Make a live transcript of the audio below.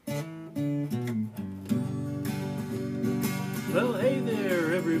Well, hey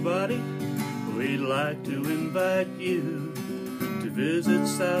there, everybody. We'd like to invite you to visit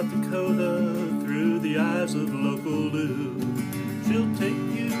South Dakota through the eyes of local Lou. She'll take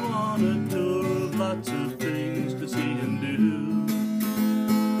you on a tour of lots of things to see and do.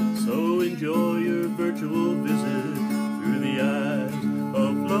 So enjoy your virtual visit through the eyes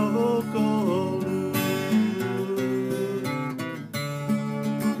of local Lou.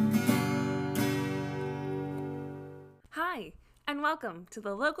 Hi, and welcome to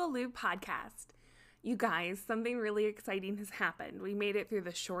the Local Lou podcast. You guys, something really exciting has happened. We made it through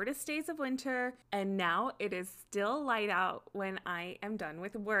the shortest days of winter, and now it is still light out when I am done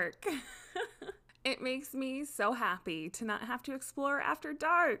with work. It makes me so happy to not have to explore after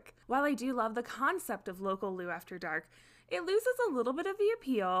dark. While I do love the concept of Local Lou after dark, it loses a little bit of the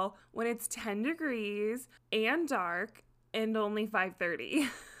appeal when it's 10 degrees and dark and only 5:30.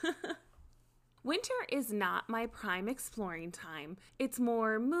 Winter is not my prime exploring time. It's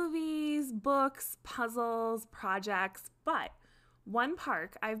more movies, books, puzzles, projects, but one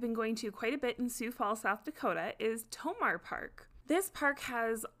park I've been going to quite a bit in Sioux Falls, South Dakota is Tomar Park. This park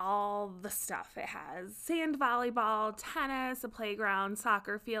has all the stuff. It has sand volleyball, tennis, a playground,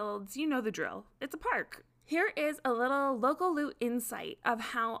 soccer fields, you know the drill. It's a park. Here is a little Local Lou insight of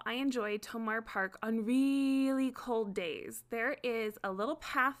how I enjoy Tomar Park on really cold days. There is a little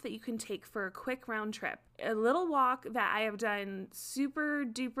path that you can take for a quick round trip. A little walk that I have done super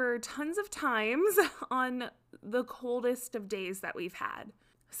duper tons of times on the coldest of days that we've had.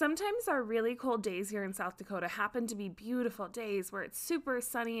 Sometimes our really cold days here in South Dakota happen to be beautiful days where it's super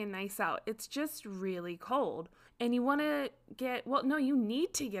sunny and nice out. It's just really cold. And you want to you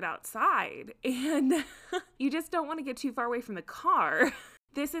need to get outside. And you just don't want to get too far away from the car.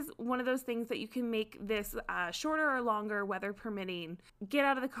 This is one of those things that you can make this shorter or longer, weather permitting. Get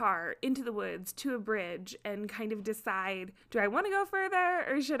out of the car, into the woods, to a bridge, and kind of decide, do I want to go further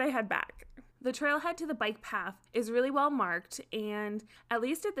or should I head back? The trailhead to the bike path is really well marked, and at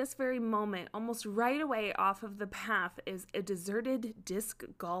least at this very moment, almost right away off of the path is a deserted disc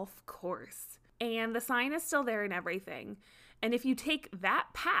golf course. And the sign is still there and everything. And if you take that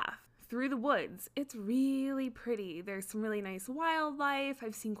path through the woods, it's really pretty. There's some really nice wildlife.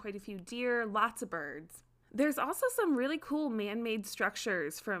 I've seen quite a few deer, lots of birds. There's also some really cool man-made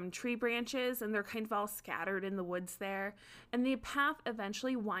structures from tree branches, and they're kind of all scattered in the woods there. And the path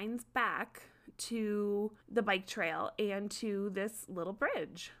eventually winds back to the bike trail and to this little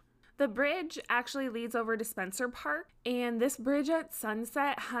bridge. The bridge actually leads over to Spencer Park, and this bridge at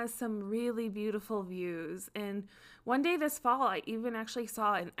sunset has some really beautiful views. And one day this fall, I even actually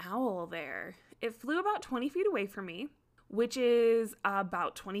saw an owl there. It flew about 20 feet away from me, which is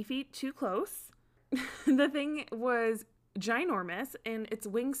about 20 feet too close. The thing was ginormous, and its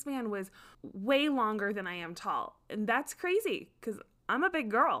wingspan was way longer than I am tall. And that's crazy, because I'm a big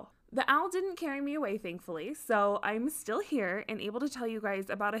girl. The owl didn't carry me away, thankfully, so I'm still here and able to tell you guys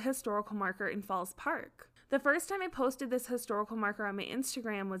about a historical marker in Falls Park. The first time I posted this historical marker on my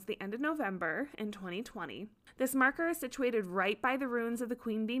Instagram was the end of November in 2020. This marker is situated right by the ruins of the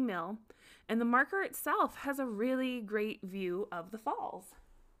Queen Bee Mill, and the marker itself has a really great view of the falls.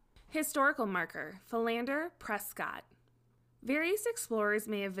 Historical marker, Philander Prescott. Various explorers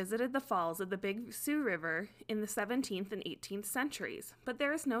may have visited the falls of the Big Sioux River in the 17th and 18th centuries, but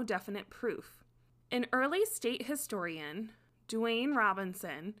there is no definite proof. An early state historian, Duane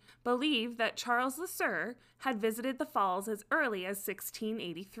Robinson, believed that Charles Le Sueur had visited the falls as early as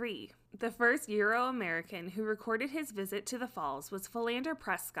 1683. The first Euro-American who recorded his visit to the falls was Philander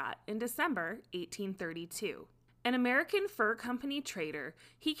Prescott in December 1832. An American fur company trader,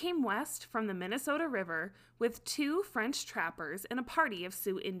 he came west from the Minnesota River with 2 French trappers and a party of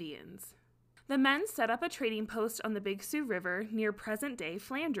Sioux Indians. The men set up a trading post on the Big Sioux River near present-day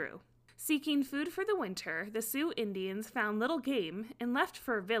Flandreau. Seeking food for the winter, the Sioux Indians found little game and left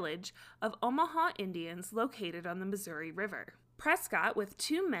for a village of Omaha Indians located on the Missouri River. Prescott, with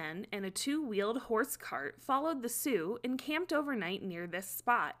 2 men and a 2-wheeled horse cart, followed the Sioux and camped overnight near this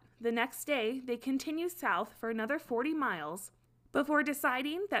spot. The next day, they continued south for another 40 miles before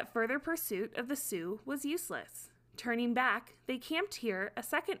deciding that further pursuit of the Sioux was useless. Turning back, they camped here a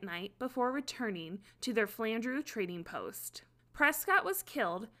second night before returning to their Flandreau trading post. Prescott was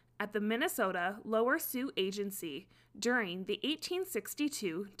killed at the Minnesota Lower Sioux Agency during the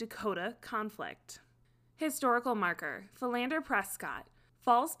 1862 Dakota conflict. Historical marker, Philander Prescott,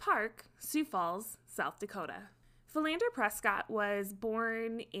 Falls Park, Sioux Falls, South Dakota. Philander Prescott was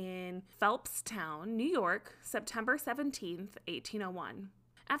born in Phelpstown, New York, September 17, 1801.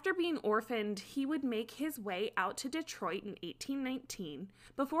 After being orphaned, he would make his way out to Detroit in 1819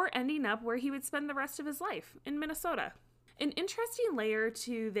 before ending up where he would spend the rest of his life, in Minnesota. An interesting layer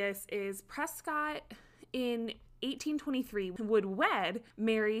to this is Prescott in 1823 would wed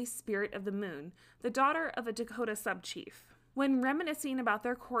Mary Spirit of the Moon, the daughter of a Dakota sub-chief. When reminiscing about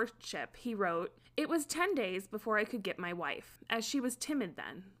their courtship, he wrote, "It was 10 days before I could get my wife, as she was timid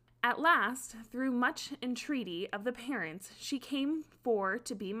then. At last, through much entreaty of the parents, she came for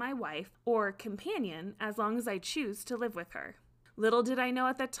to be my wife or companion as long as I choose to live with her. Little did I know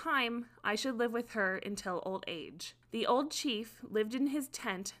at that time I should live with her until old age. The old chief lived in his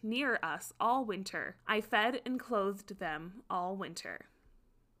tent near us all winter. I fed and clothed them all winter."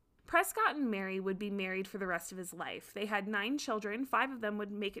 Prescott and Mary would be married for the rest of his life. They had 9 children, 5 of them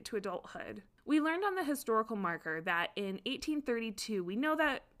would make it to adulthood. We learned on the historical marker that in 1832, we know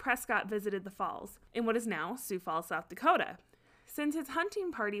that Prescott visited the falls in what is now Sioux Falls, South Dakota. Since his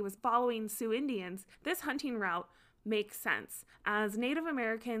hunting party was following Sioux Indians, this hunting route makes sense, as Native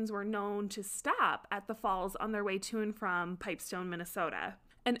Americans were known to stop at the falls on their way to and from Pipestone, Minnesota.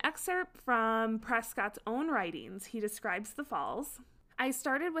 An excerpt from Prescott's own writings, he describes the falls. "I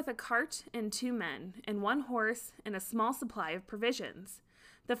started with a cart and 2 men, and 1 horse and a small supply of provisions.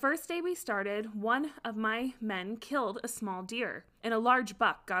 The first day we started, one of my men killed a small deer, and a large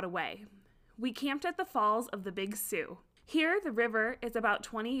buck got away. We camped at the falls of the Big Sioux. Here the river is about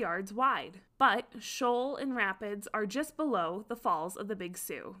 20 yards wide, but shoal and rapids are just below the falls of the Big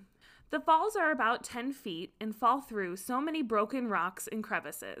Sioux. The falls are about 10 feet and fall through so many broken rocks and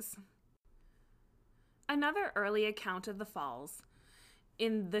crevices." Another early account of the falls,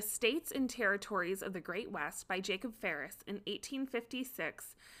 in The States and Territories of the Great West by Jacob Ferris in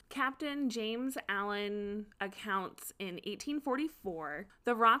 1856, Captain James Allen accounts in 1844,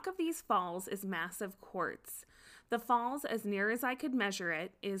 "The rock of these falls is massive quartz. The falls, as near as I could measure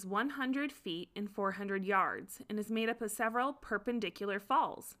it, is 100 feet and 400 yards, and is made up of several perpendicular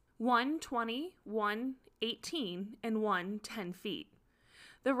falls, one 20, one 18, and one 10 feet.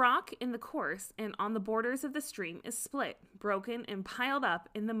 The rock in the course and on the borders of the stream is split, broken, and piled up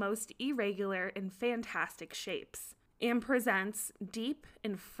in the most irregular and fantastic shapes, and presents deep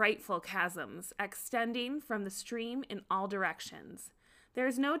and frightful chasms extending from the stream in all directions. There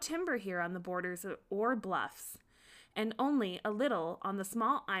is no timber here on the borders or bluffs, and only a little on the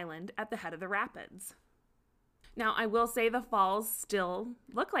small island at the head of the rapids." Now, I will say the falls still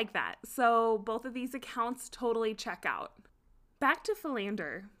look like that, so both of these accounts totally check out. Back to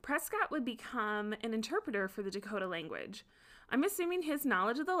Philander, Prescott would become an interpreter for the Dakota language. I'm assuming his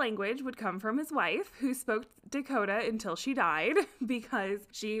knowledge of the language would come from his wife, who spoke Dakota until she died, because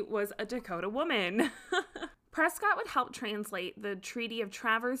she was a Dakota woman. Prescott would help translate the Treaty of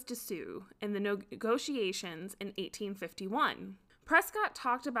Traverse des Sioux and the negotiations in 1851. Prescott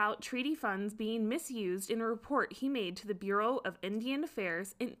talked about treaty funds being misused in a report he made to the Bureau of Indian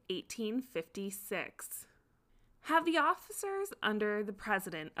Affairs in 1856. Have the officers under the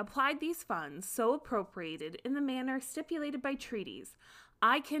president applied these funds so appropriated in the manner stipulated by treaties?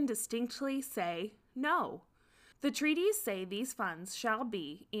 I can distinctly say no. The treaties say these funds shall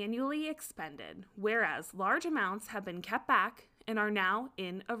be annually expended, whereas large amounts have been kept back and are now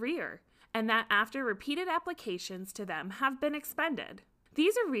in arrear, and that after repeated applications to them have been expended.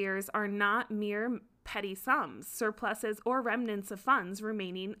 These arrears are not mere petty sums, surpluses, or remnants of funds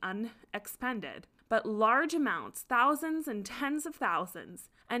remaining unexpended, but large amounts, thousands and tens of thousands,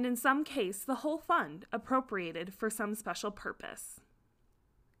 and in some case the whole fund appropriated for some special purpose.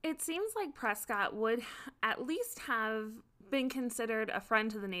 It seems like Prescott would at least have been considered a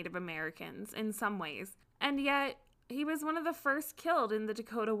friend to the Native Americans in some ways, and yet he was one of the first killed in the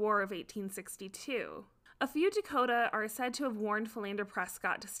Dakota War of 1862. A few Dakota are said to have warned Philander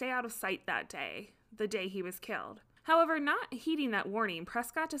Prescott to stay out of sight that day, the day he was killed. However, not heeding that warning,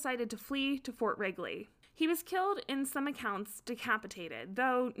 Prescott decided to flee to Fort Wrigley. He was killed, in some accounts, decapitated,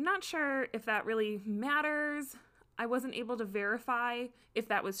 though not sure if that really matters. I wasn't able to verify if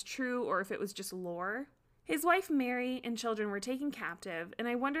that was true or if it was just lore. His wife Mary and children were taken captive, and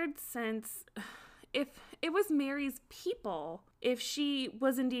I wondered if it was Mary's people, if she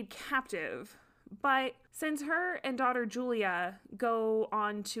was indeed captive. But since her and daughter Julia go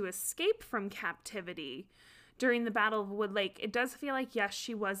on to escape from captivity during the Battle of Wood Lake, it does feel like, yes,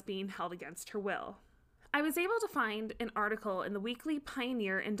 she was being held against her will. I was able to find an article in the Weekly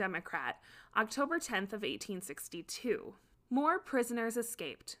Pioneer and Democrat, October 10th of 1862. More prisoners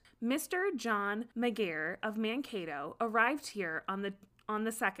escaped. Mr. John McGair of Mankato arrived here on the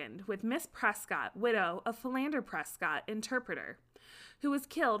 2nd with Miss Prescott, widow of Philander Prescott, interpreter, who was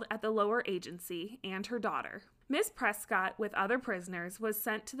killed at the Lower Agency, and her daughter. Miss Prescott, with other prisoners, was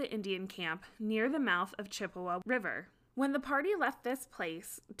sent to the Indian camp near the mouth of Chippewa River when the party left this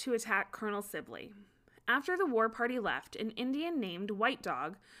place to attack Colonel Sibley. After the war party left, an Indian named White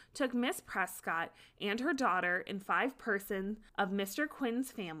Dog took Miss Prescott and her daughter and 5 persons of Mr.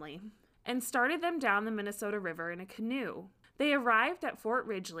 Quinn's family and started them down the Minnesota River in a canoe. They arrived at Fort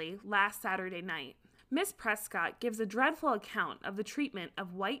Ridgely last Saturday night. Miss Prescott gives a dreadful account of the treatment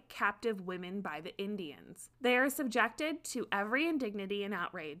of white captive women by the Indians. They are subjected to every indignity and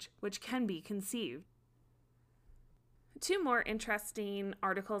outrage which can be conceived. 2 more interesting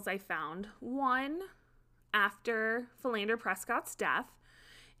articles I found. One, after Philander Prescott's death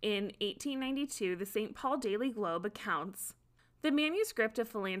in 1892, the St. Paul Daily Globe accounts, the manuscript of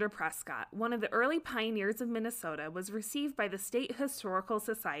Philander Prescott, one of the early pioneers of Minnesota, was received by the State Historical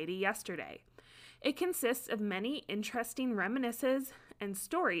Society yesterday. It consists of many interesting reminiscences and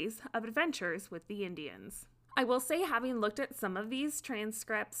stories of adventures with the Indians. I will say, having looked at some of these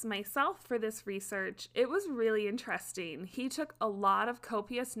transcripts myself for this research, it was really interesting. He took a lot of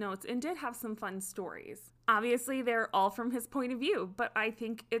copious notes and did have some fun stories. Obviously, they're all from his point of view, but I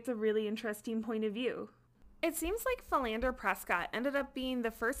think it's a really interesting point of view. It seems like Philander Prescott ended up being the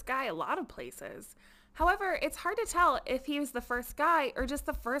first guy a lot of places. However, it's hard to tell if he was the first guy or just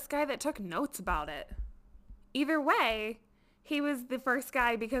the first guy that took notes about it. Either way, he was the first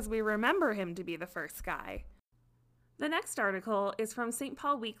guy because we remember him to be the first guy. The next article is from St.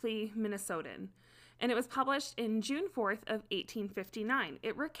 Paul Weekly, Minnesotan, and it was published in June 4th of 1859.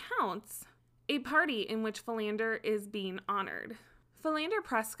 It recounts a party in which Philander is being honored. Philander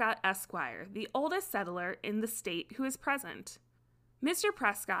Prescott, Esquire, the oldest settler in the state who is present. Mr.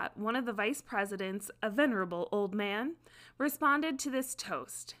 Prescott, one of the vice presidents, a venerable old man, responded to this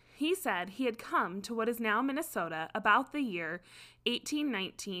toast. He said he had come to what is now Minnesota about the year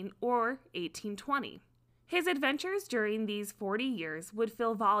 1819 or 1820. His adventures during these 40 years would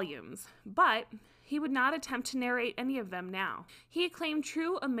fill volumes, but he would not attempt to narrate any of them now. He claimed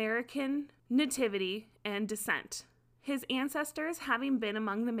true American nativity and descent, his ancestors having been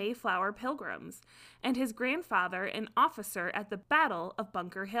among the Mayflower Pilgrims, and his grandfather an officer at the Battle of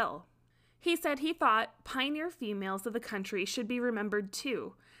Bunker Hill. He said he thought pioneer females of the country should be remembered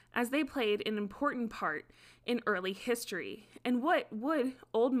too, as they played an important part in early history, and what would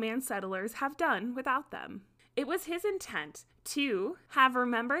old man settlers have done without them? It was his intent to have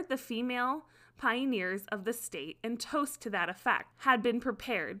remembered the female pioneers of the state, and toast to that effect had been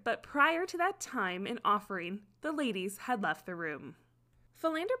prepared, but prior to that time in offering, the ladies had left the room.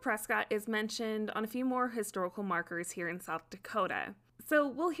 Philander Prescott is mentioned on a few more historical markers here in South Dakota, so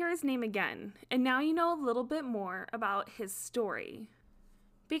we'll hear his name again, and now you know a little bit more about his story.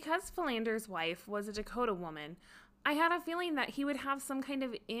 Because Philander's wife was a Dakota woman, I had a feeling that he would have some kind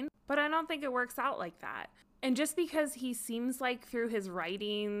of but I don't think it works out like that. And just because he seems like through his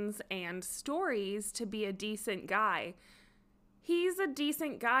writings and stories to be a decent guy, he's a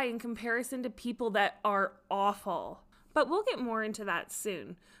decent guy in comparison to people that are awful. But we'll get more into that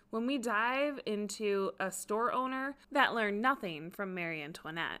soon, when we dive into a store owner that learned nothing from Marie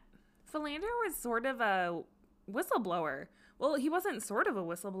Antoinette. Philander was sort of a whistleblower. Well, he wasn't sort of a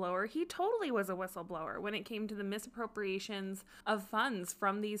whistleblower. He totally was a whistleblower when it came to the misappropriations of funds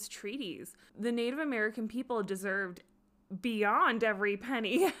from these treaties. The Native American people deserved beyond every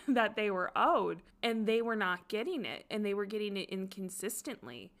penny that they were owed, and they were not getting it, and they were getting it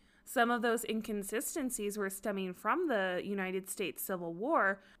inconsistently. Some of those inconsistencies were stemming from the United States Civil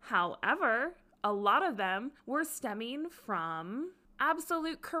War. However, a lot of them were stemming from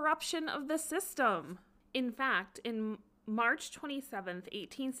absolute corruption of the system. In fact, in March 27,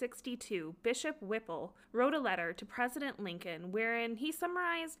 1862, Bishop Whipple wrote a letter to President Lincoln wherein he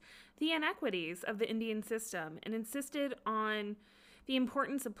summarized the inequities of the Indian system and insisted on the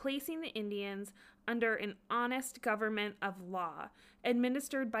importance of placing the Indians under an honest government of law,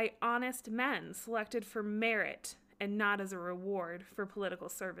 administered by honest men selected for merit and not as a reward for political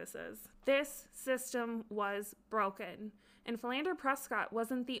services. This system was broken, and Philander Prescott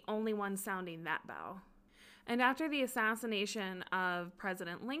wasn't the only one sounding that bell. And after the assassination of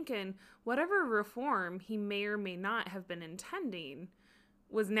President Lincoln, whatever reform he may or may not have been intending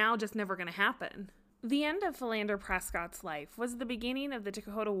was now just never going to happen. The end of Philander Prescott's life was the beginning of the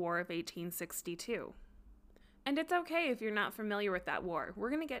Dakota War of 1862. And it's okay if you're not familiar with that war.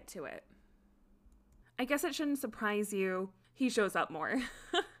 We're going to get to it. I guess it shouldn't surprise you. He shows up more.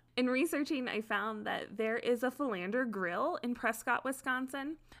 In researching, I found that there is a Philander Grill in Prescott,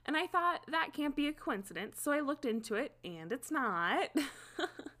 Wisconsin, and I thought that can't be a coincidence, so I looked into it, and it's not.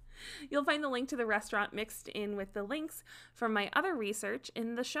 You'll find the link to the restaurant mixed in with the links from my other research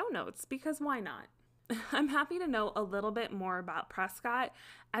in the show notes, because why not? I'm happy to know a little bit more about Prescott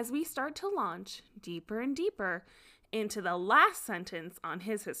as we start to launch deeper and deeper into the last sentence on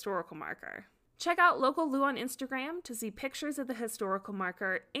his historical marker. Check out Local Lou on Instagram to see pictures of the historical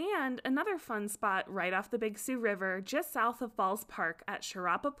marker and another fun spot right off the Big Sioux River just south of Falls Park at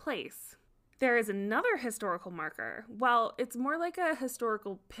Sharapa Place. There is another historical marker. Well, it's more like a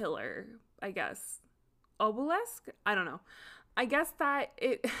historical pillar, I guess. Obelisk? I don't know. I guess that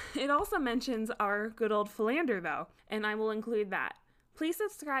it also mentions our good old Philander, though, and I will include that. Please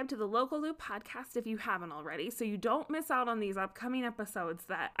subscribe to the Local Lou podcast if you haven't already, so you don't miss out on these upcoming episodes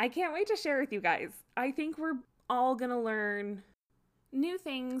that I can't wait to share with you guys. I think we're all going to learn new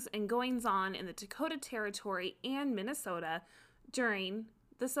things and goings-on in the Dakota Territory and Minnesota during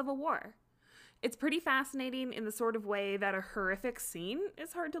the Civil War. It's pretty fascinating in the sort of way that a horrific scene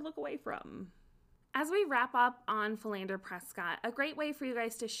is hard to look away from. As we wrap up on Philander Prescott, a great way for you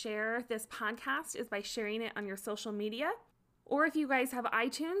guys to share this podcast is by sharing it on your social media. Or if you guys have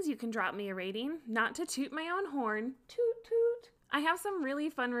iTunes, you can drop me a rating. Not to toot my own horn. Toot toot. I have some really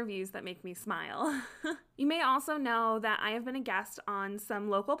fun reviews that make me smile. You may also know that I have been a guest on some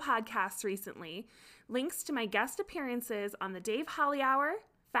local podcasts recently. Links to my guest appearances on the Dave Holly Hour,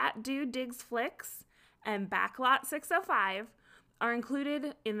 Fat Dude Digs Flicks, and Backlot 605 are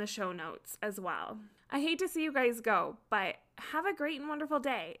included in the show notes as well. I hate to see you guys go, but have a great and wonderful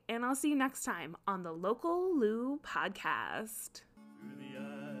day, and I'll see you next time on the Local Lou podcast. Through the